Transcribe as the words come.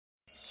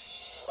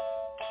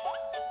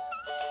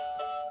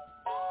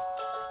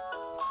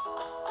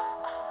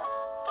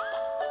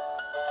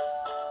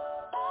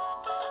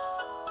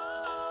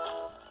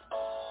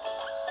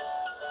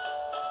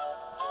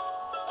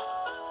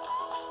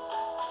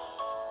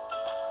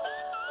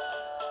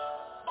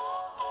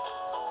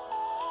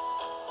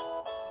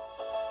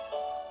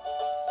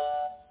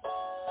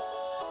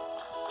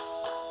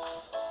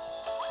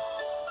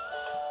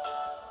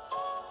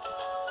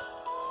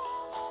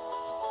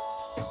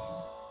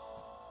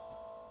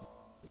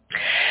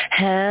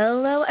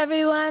Hello,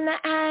 everyone,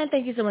 and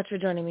thank you so much for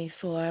joining me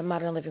for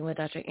Modern Living with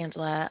Dr.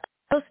 Angela,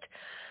 host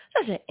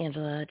Dr.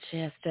 Angela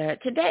Chester.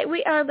 Today,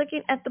 we are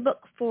looking at the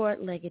book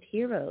Four-Legged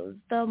Heroes,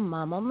 the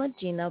Mama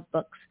Magina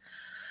books.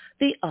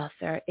 The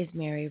author is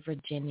Mary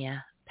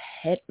Virginia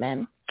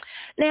Pitman.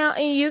 Now,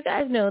 you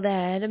guys know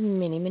that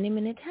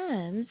many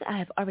times I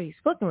have already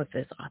spoken with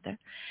this author,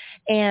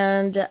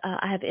 and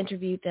I have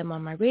interviewed them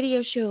on my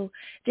radio show,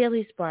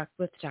 Daily Spark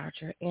with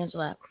Dr.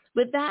 Angela.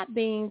 With that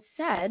being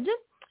said,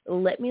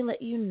 let me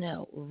let you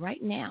know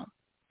right now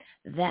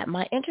that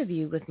my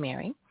interview with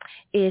Mary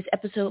is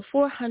episode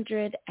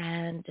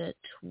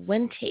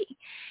 420.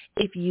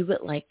 If you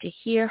would like to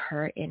hear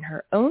her in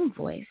her own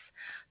voice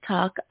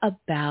talk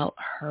about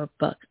her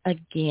book.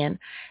 Again,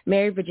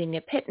 Mary Virginia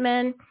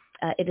Pitman.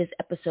 It is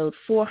episode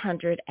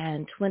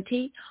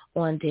 420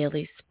 on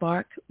Daily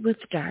Spark with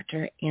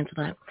Dr.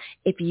 Angela.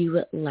 If you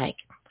would like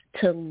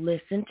to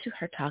listen to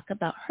her talk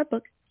about her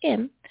book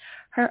in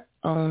her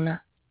own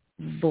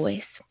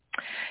voice.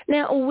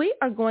 Now, we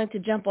are going to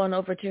jump on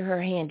over to her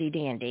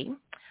handy-dandy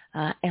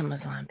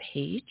Amazon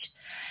page,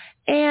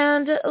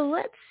 and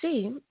let's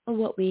see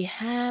what we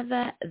have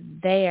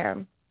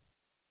there.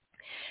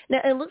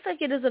 Now, it looks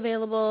like it is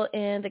available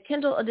in the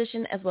Kindle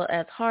edition as well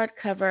as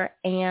hardcover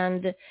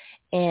and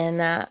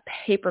in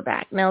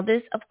paperback. Now,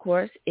 this, of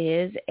course,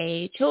 is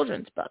a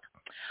children's book.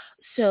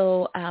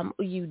 So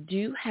you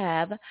do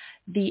have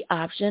the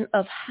option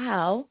of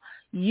how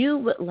you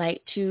would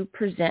like to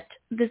present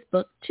this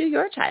book to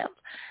your child.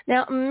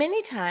 Now,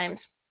 many times,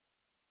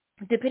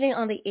 depending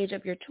on the age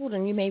of your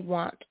children, you may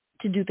want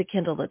to do the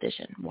Kindle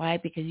edition. Why?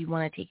 Because you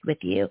want to take it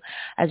with you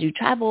as you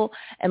travel,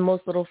 and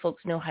most little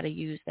folks know how to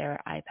use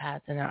their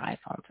iPads and their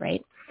iPhones,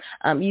 right?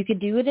 You could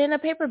do it in a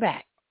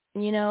paperback.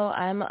 You know,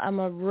 I'm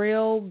a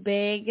real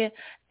big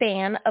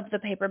fan of the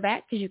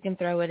paperback because you can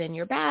throw it in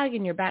your bag,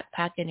 in your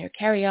backpack, in your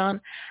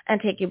carry-on,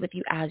 and take it with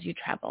you as you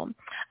travel.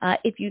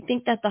 If you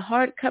think that the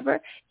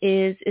hardcover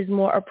is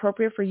more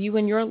appropriate for you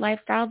and your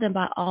lifestyle, then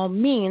by all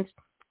means,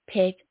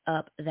 pick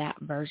up that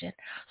version.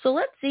 So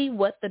let's see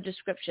what the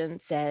description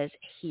says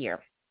here.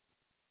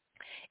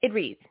 It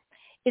reads,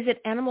 "Is it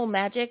animal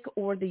magic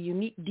or the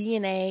unique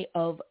DNA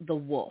of the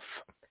wolf?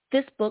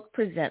 This book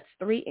presents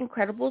 3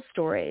 incredible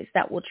stories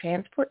that will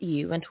transport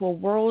you into a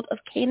world of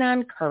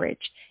canine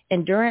courage,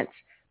 endurance,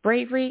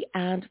 bravery,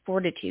 and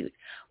fortitude,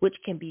 which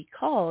can be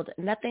called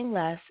nothing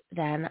less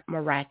than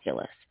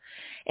miraculous,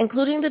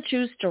 including the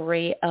true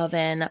story of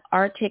an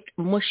Arctic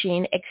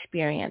mushing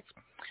experience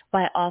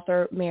by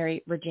author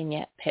Mary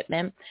Virginia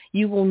Pitman.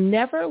 You will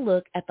never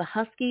look at the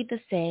husky the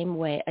same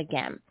way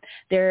again.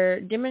 Their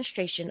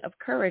demonstration of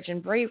courage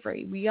and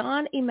bravery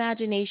beyond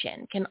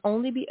imagination can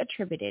only be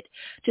attributed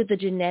to the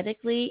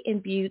genetically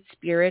imbued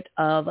spirit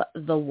of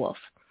the wolf.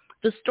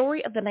 The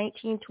story of the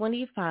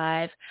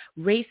 1925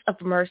 Race of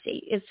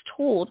Mercy is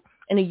told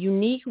in a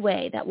unique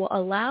way that will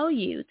allow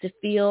you to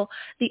feel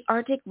the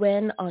Arctic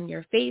wind on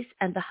your face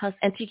and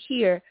to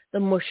hear the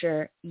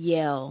musher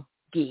yell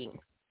ging.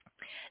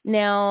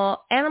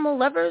 Now, animal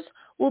lovers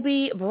will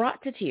be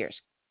brought to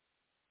tears,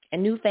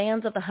 and new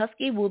fans of the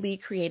husky will be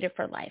created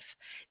for life.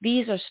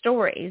 These are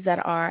stories that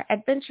are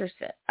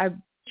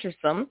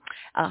adventuresome,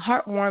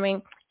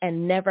 heartwarming,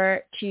 and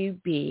never to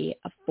be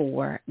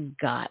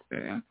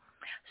forgotten."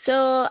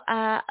 So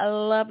I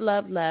love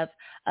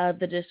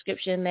the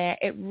description there.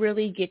 It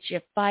really gets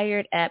you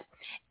fired up,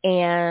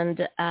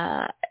 and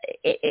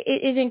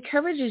it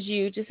encourages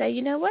you to say,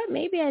 you know what,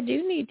 maybe I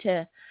do need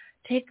to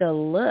take a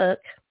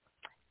look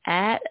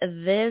at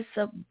this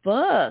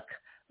book.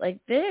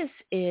 Like, this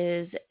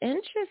is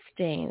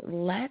interesting.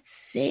 Let's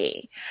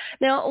see.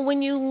 Now,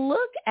 when you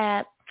look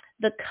at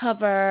the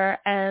cover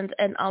and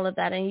all of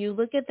that, and you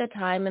look at the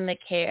time and the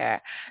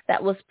care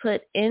that was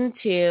put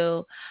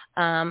into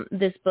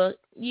this book,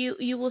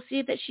 you will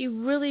see that she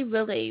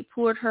really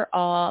poured her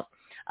all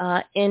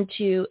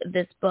into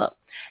this book.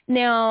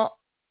 Now,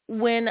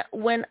 when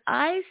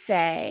I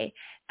say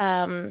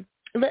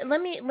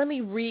let me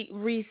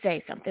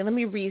re-say something. Let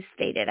me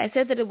restate it. I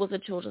said that it was a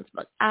children's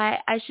book.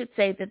 I should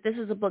say that this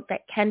is a book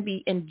that can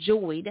be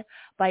enjoyed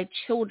by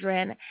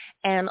children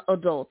and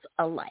adults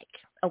alike,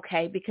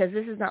 okay? Because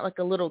this is not like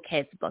a little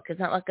kid's book. It's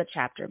not like a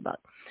chapter book.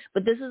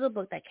 But this is a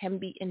book that can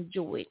be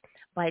enjoyed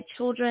by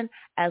children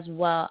as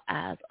well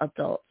as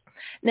adults.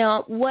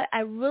 Now, what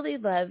I really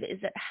love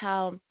is that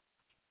how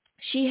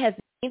she has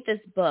made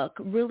this book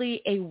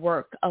really a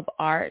work of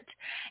art,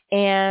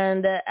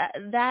 and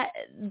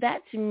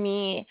that to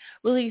me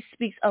really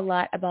speaks a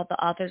lot about the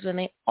authors when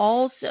they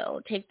also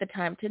take the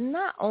time to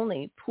not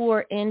only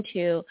pour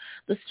into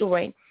the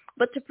story,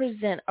 but to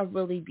present a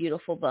really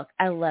beautiful book.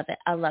 I love it.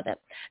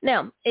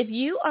 Now, if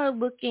you are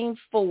looking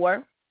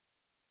for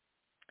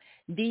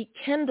the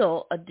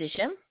Kindle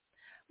edition,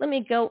 let me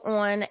go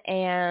on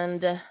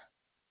and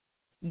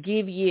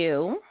give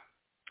you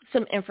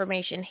some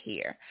information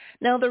here.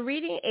 Now, the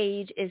reading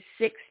age is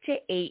 6 to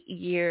 8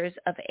 years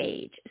of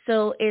age.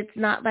 So it's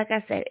not, like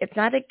I said, it's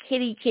not a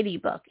kitty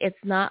book. It's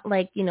not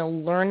like,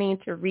 learning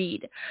to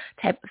read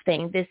type of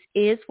thing. This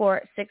is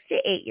for 6 to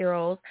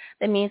 8-year-olds.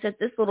 That means that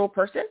this little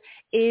person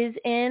is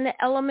in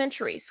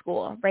elementary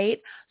school,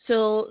 right?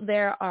 So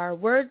there are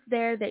words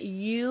there that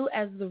you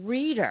as the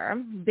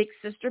reader, big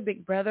sister,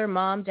 big brother,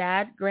 mom,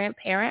 dad,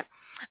 grandparent,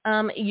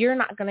 you're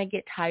not going to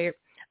get tired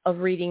of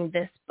reading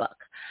this book.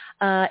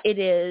 It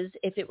is,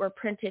 if it were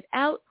printed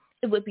out,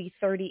 it would be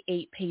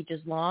 38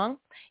 pages long.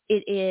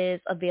 It is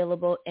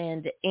available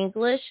in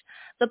English.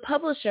 The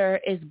publisher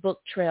is Book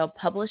Trail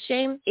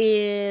Publishing,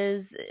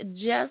 is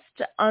just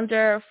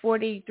under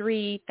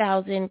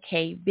 43,000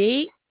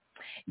 KB.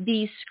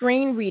 The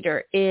screen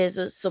reader is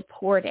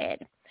supported,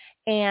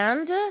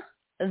 and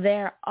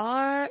there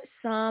are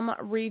some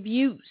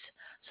reviews.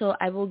 So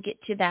I will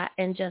get to that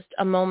in just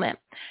a moment.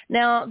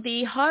 Now,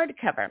 the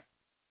hardcover.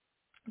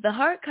 The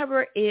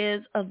hardcover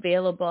is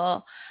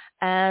available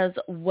as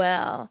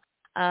well.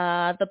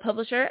 The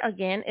publisher,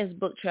 again, is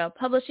Book Trail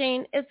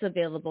Publishing. It's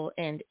available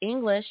in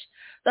English.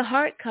 The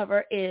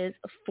hardcover is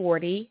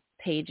 40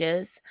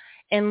 pages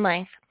in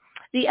length.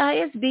 The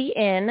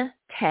ISBN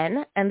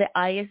 10 and the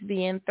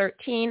ISBN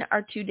 13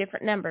 are two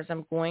different numbers.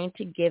 I'm going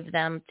to give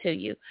them to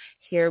you.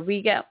 Here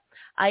we go.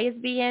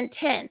 ISBN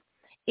 10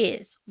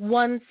 is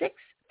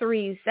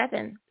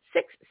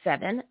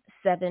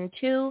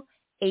 1637677286.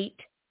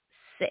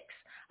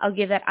 I'll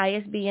give that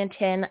ISBN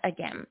 10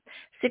 again,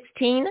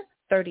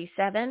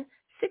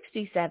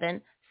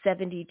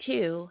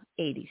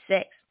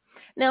 1637677286.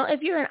 Now,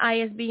 if you're an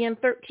ISBN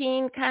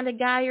 13 kind of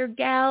guy or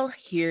gal,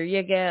 here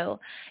you go.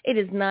 It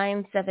is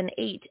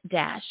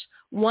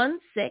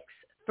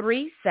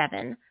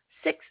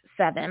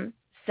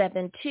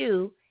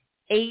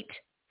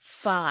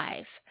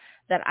 978-16376777285.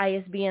 That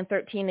ISBN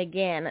 13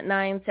 again,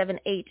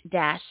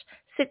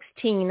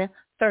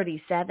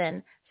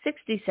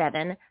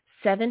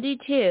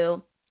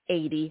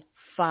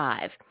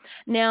 978-1637677285.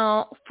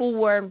 Now,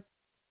 for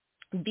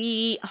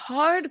the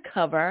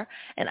hardcover,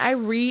 and I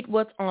read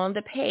what's on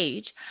the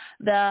page,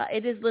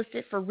 it is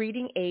listed for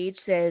reading age,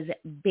 says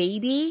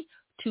baby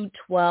to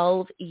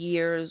 12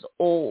 years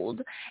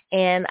old.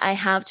 And I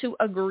have to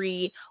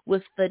agree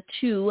with the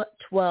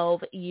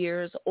 12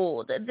 years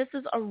old. This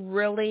is a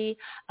really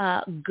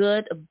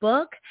good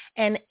book,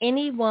 and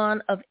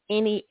anyone of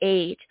any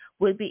age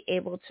would be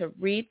able to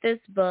read this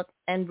book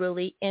and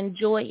really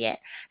enjoy it.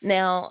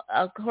 Now,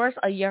 of course,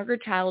 a younger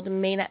child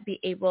may not be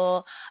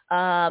able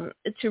to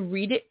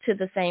read it to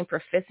the same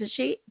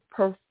proficiency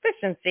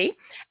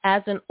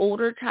as an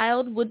older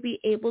child would be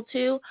able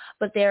to,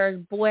 but they're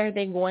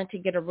going to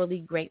get a really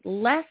great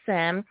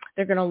lesson.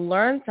 They're going to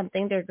learn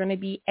something. They're going to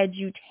be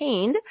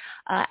edutained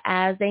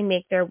as they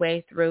make their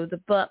way through the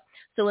book.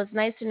 So it's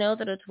nice to know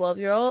that a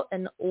 12-year-old,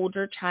 an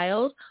older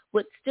child,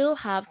 would still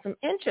have some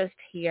interest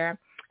here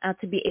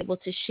to be able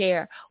to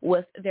share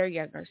with their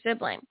younger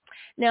sibling.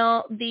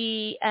 Now,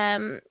 this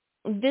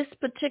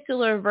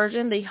particular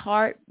version, the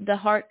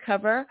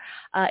hardcover,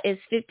 is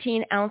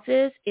 15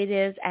 ounces. It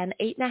is an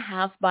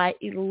 8.5 by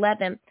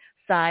 11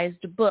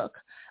 sized book.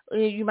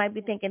 You might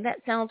be thinking,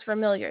 that sounds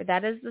familiar.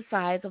 That is the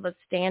size of a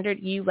standard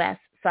U.S.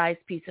 size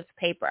piece of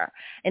paper,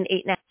 an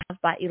 8.5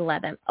 by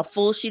 11. A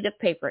full sheet of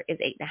paper is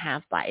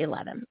 8.5 by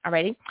 11.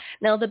 Alrighty.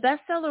 Now, the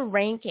bestseller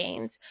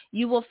rankings,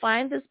 you will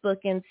find this book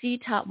in C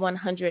Top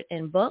 100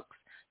 in books.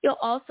 You'll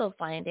also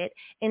find it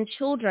in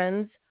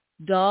children's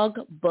dog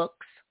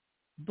books.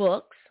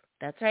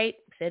 That's right.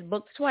 I said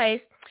books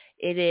twice.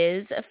 It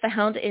is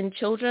found in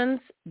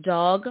children's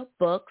dog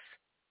books,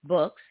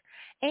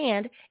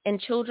 and in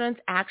children's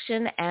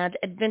action and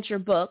adventure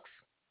books.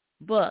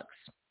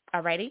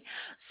 Alrighty.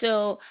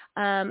 So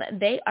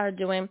they are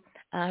doing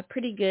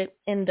pretty good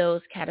in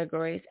those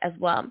categories as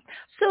well.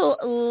 So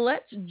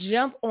let's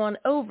jump on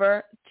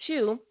over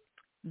to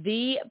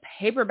the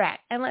paperback,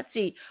 and let's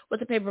see what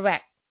the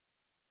paperback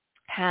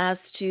has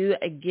to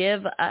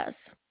give us.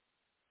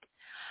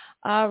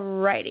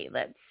 Alrighty,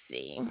 let's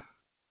see.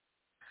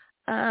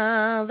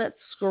 Let's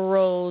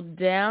scroll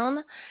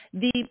down.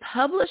 The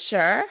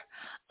publisher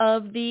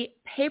of the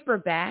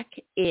paperback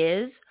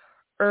is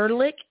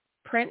Ehrlich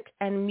Print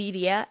and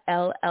Media,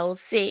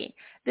 LLC.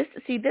 This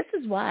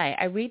is why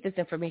I read this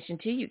information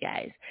to you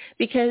guys,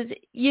 because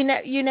you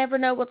never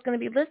know what's going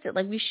to be listed.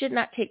 Like, we should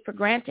not take for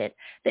granted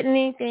that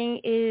anything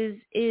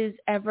is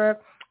ever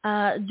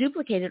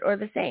duplicated or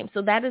the same.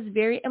 So that is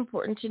very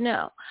important to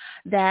know,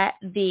 that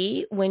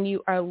when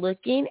you are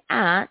looking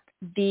at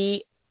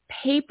the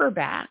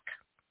paperback,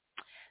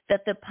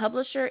 that the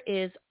publisher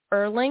is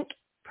Ehrlich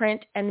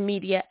Print and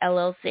Media,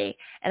 LLC.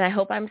 And I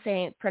hope I'm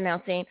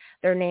pronouncing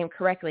their name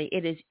correctly.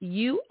 It is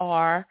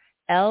URLINK,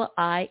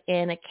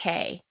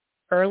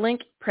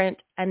 Ehrlich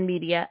Print and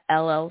Media,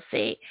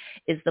 LLC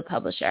is the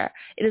publisher.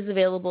 It is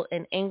available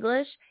in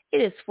English.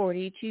 It is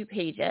 42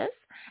 pages.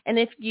 And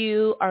if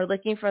you are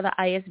looking for the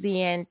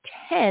ISBN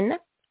 10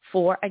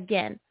 for,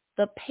 again,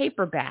 the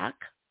paperback,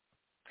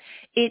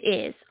 it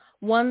is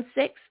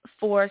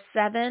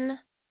 1647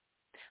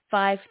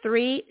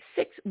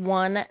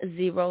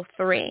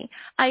 536103.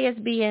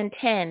 ISBN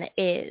 10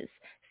 is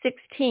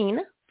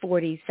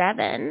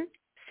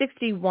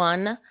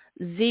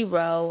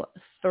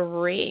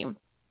 1647-6103.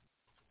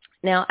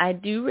 Now, I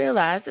do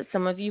realize that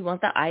some of you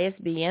want the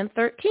ISBN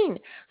 13,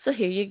 so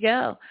here you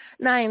go,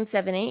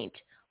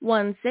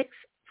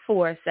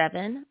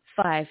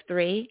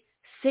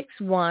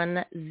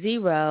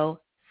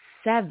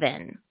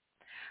 978-1647-536107.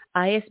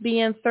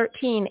 ISBN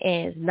 13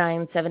 is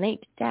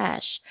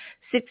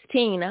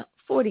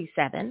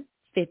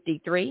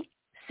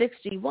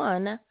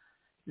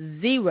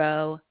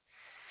 978-1647-536107.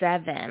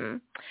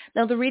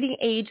 Now, the reading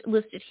age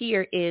listed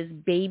here is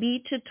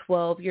baby to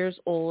 12 years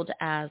old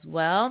as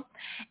well.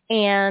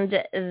 And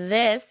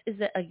this is,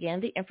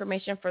 again, the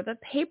information for the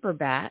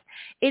paperback.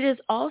 It is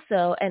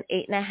also an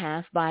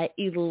 8.5 by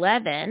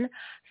 11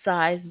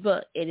 size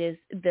book. It is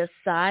the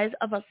size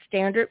of a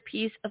standard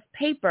piece of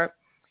paper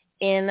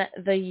in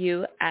the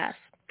U.S.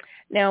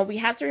 Now, we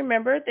have to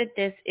remember that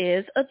this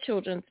is a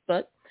children's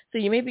book. So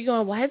you may be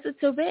going, why is it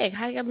so big?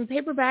 How do you have in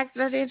paperbacks?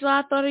 Angela,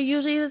 I thought it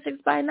usually is 6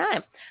 by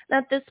 9.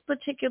 Not this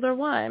particular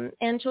one.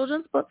 And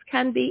children's books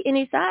can be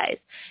any size.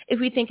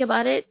 If we think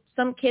about it,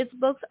 some kids'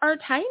 books are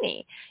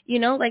tiny.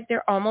 Like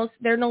they're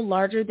no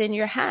larger than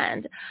your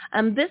hand.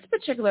 This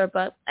particular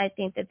book, I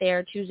think that they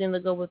are choosing to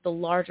go with the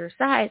larger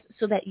size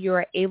so that you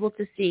are able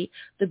to see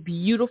the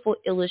beautiful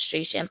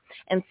illustration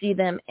and see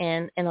them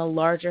in a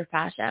larger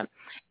fashion.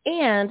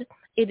 And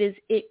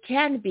it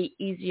can be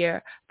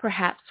easier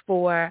perhaps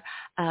for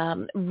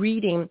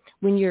reading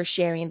when you're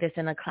sharing this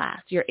in a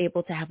class. You're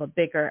able to have a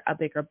bigger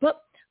book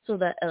so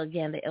that,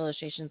 again, the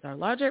illustrations are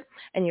larger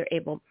and you're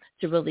able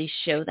to really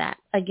show that.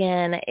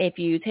 Again, if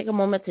you take a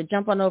moment to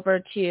jump on over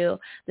to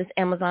this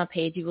Amazon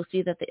page, you will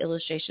see that the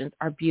illustrations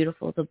are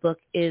beautiful. The book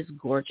is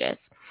gorgeous.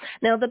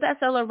 Now, the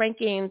bestseller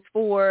rankings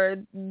for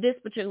this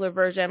particular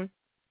version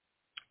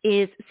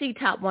is see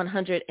top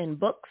 100 in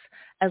books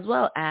as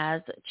well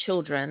as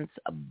children's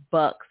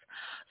books.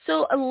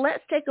 So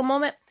let's take a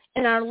moment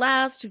in our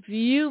last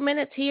few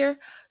minutes here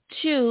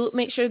to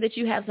make sure that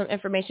you have some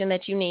information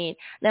that you need.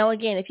 Now,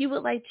 again, if you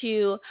would like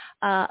to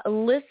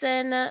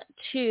listen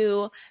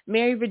to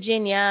Mary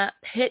Virginia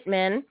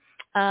Pitman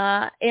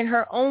in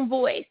her own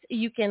voice,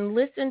 you can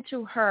listen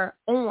to her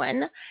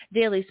on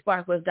Daily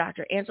Spark with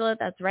Dr. Angela.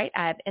 That's right.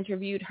 I've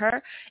interviewed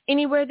her.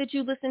 Anywhere that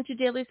you listen to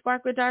Daily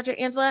Spark with Dr.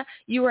 Angela,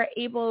 you are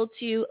able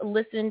to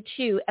listen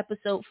to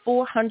episode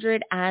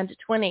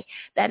 420.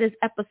 That is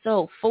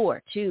episode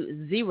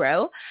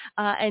 420.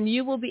 And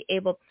you will be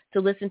able to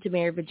listen to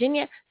Mary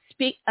Virginia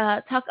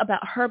talk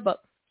about her book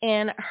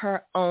in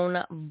her own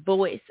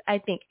voice. I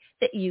think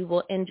that you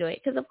will enjoy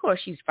it because, of course,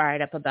 she's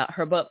fired up about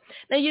her book.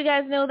 Now, you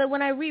guys know that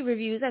when I read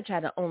reviews, I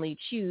try to only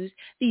choose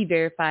the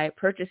verified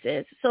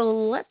purchases.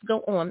 So let's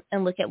go on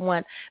and look at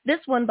one. This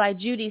one by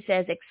Judy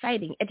says,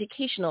 exciting,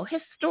 educational,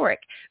 historic,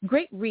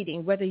 great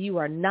reading, whether you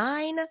are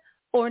 9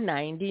 or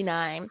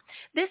 99.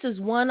 This is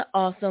one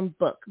awesome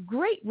book.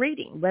 Great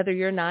reading, whether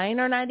you're 9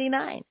 or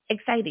 99.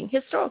 Exciting,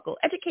 historical,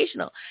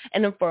 educational,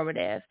 and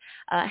informative.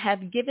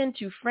 Have given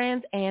to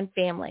friends and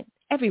family.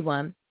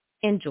 Everyone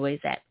enjoys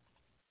it.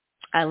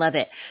 I love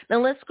it. Now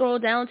let's scroll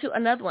down to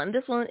another one.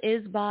 This one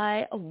is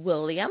by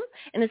William,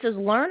 and it says,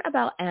 learn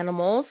about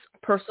animals,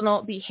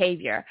 personal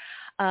behavior.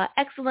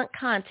 Excellent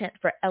content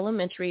for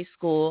elementary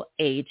school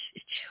age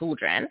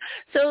children.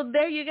 So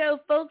there you go,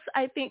 folks.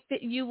 I think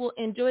that you will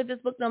enjoy this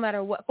book no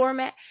matter what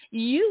format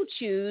you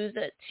choose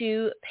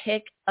to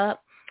pick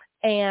up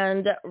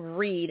and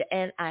read,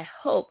 and I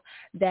hope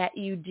that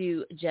you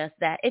do just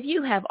that. If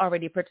you have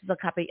already purchased a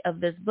copy of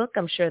this book,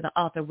 I'm sure the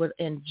author would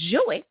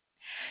enjoy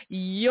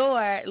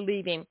your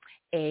leaving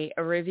a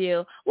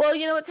review. Well,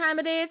 you know what time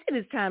it is? It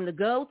is time to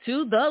go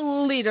to the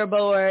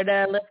leaderboard.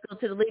 Let's go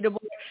to the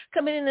leaderboard.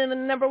 Coming in the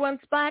number one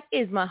spot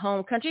is my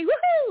home country.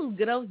 Woohoo!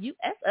 Good old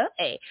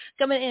USA.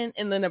 Coming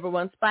in the number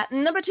one spot.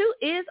 Number two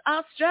is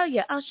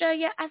Australia.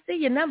 Australia, I see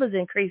your numbers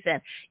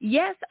increasing.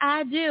 Yes,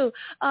 I do.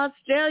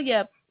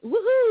 Australia.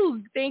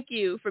 Woohoo! Thank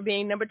you for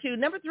being number two.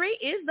 Number three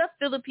is the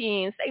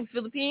Philippines. Thanks,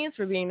 Philippines,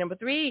 for being number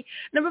three.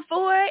 Number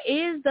four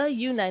is the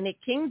United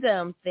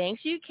Kingdom.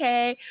 Thanks,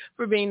 UK,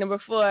 for being number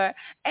four.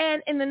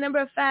 And in the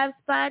number five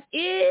spot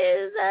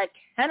is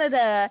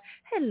Canada.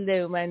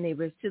 Hello, my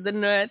neighbors to the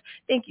north.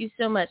 Thank you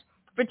so much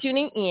for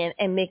tuning in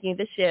and making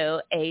the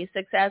show a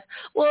success.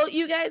 Well,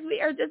 you guys, we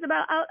are just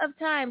about out of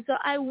time, so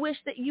I wish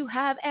that you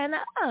have an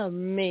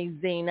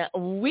amazing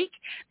week,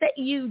 that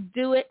you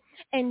do it,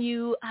 and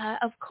you,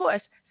 of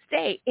course,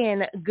 stay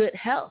in good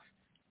health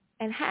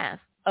and have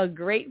a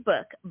great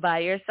book by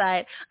your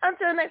side.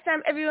 Until next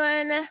time,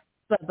 everyone,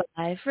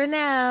 bye-bye for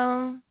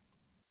now.